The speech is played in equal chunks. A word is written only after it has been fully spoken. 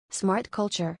Smart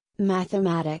Culture,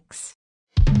 Mathematics.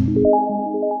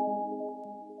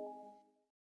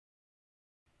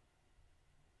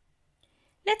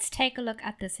 Let's take a look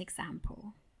at this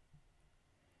example.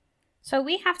 So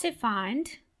we have to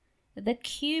find the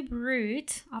cube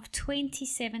root of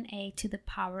 27a to the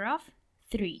power of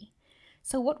 3.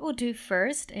 So what we'll do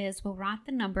first is we'll write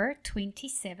the number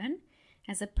 27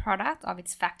 as a product of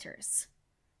its factors.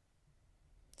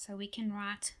 So we can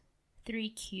write 3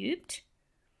 cubed.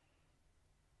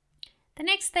 The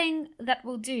next thing that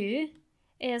we'll do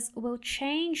is we'll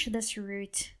change this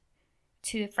root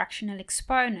to a fractional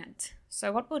exponent.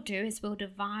 So what we'll do is we'll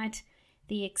divide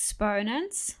the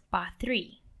exponents by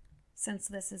 3, since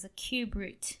this is a cube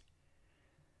root.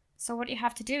 So what you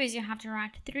have to do is you have to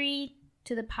write 3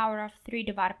 to the power of 3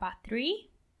 divided by 3.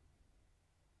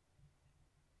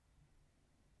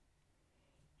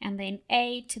 And then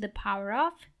a to the power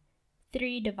of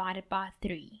 3 divided by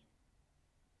 3.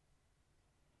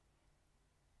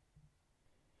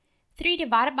 3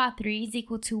 divided by 3 is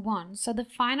equal to 1. So the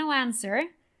final answer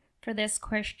for this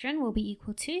question will be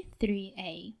equal to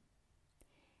 3a.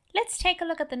 Let's take a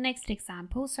look at the next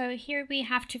example. So here we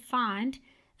have to find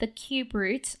the cube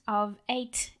root of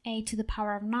 8a to the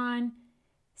power of 9,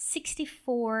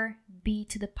 64b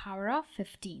to the power of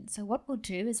 15. So what we'll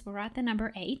do is we'll write the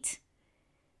number 8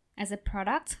 as a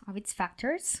product of its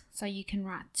factors. So you can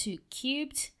write 2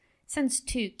 cubed, since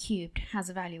 2 cubed has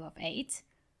a value of 8.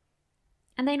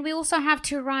 And then we also have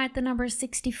to write the number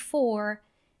 64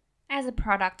 as a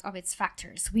product of its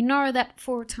factors. We know that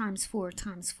 4 times 4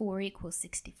 times 4 equals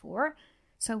 64.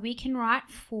 So we can write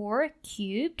 4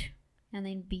 cubed and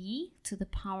then b to the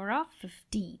power of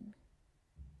 15.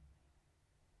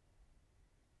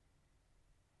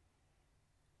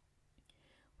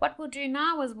 What we'll do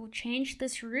now is we'll change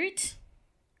this root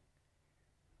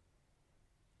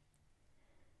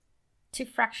to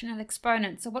fractional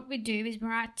exponents. So what we do is we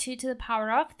write 2 to the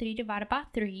power of 3 divided by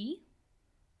 3.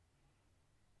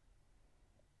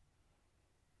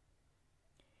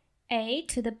 A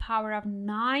to the power of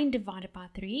 9 divided by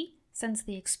 3, since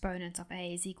the exponent of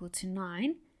a is equal to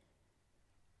 9.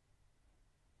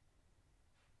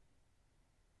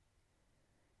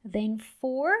 Then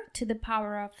 4 to the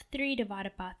power of 3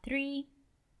 divided by 3.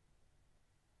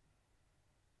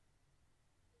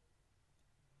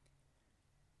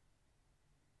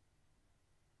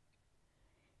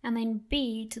 And then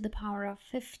b to the power of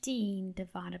 15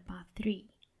 divided by 3.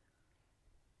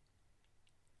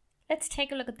 Let's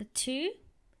take a look at the 2.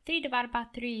 3 divided by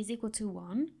 3 is equal to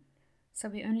 1. So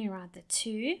we only write the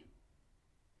 2.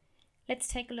 Let's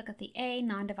take a look at the a.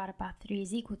 9 divided by 3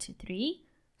 is equal to 3.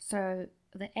 So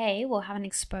the a will have an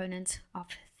exponent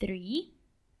of 3.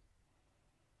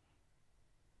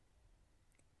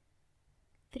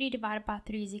 3 divided by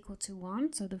 3 is equal to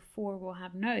 1. So the 4 will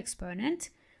have no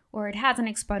exponent. Or it has an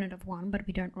exponent of 1, but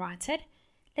we don't write it.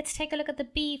 Let's take a look at the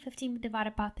b. 15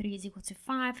 divided by 3 is equal to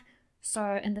 5.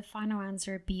 So in the final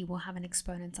answer, b will have an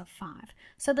exponent of 5.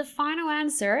 So the final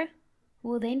answer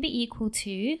will then be equal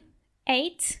to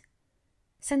 8.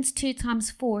 Since 2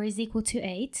 times 4 is equal to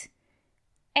 8.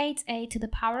 8a to the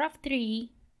power of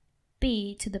 3,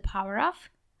 b to the power of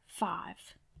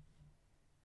 5.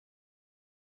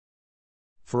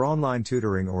 For online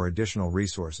tutoring or additional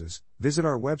resources, visit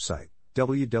our website,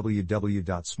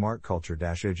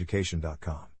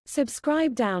 www.smartculture-education.com.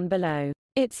 Subscribe down below.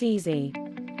 It's easy.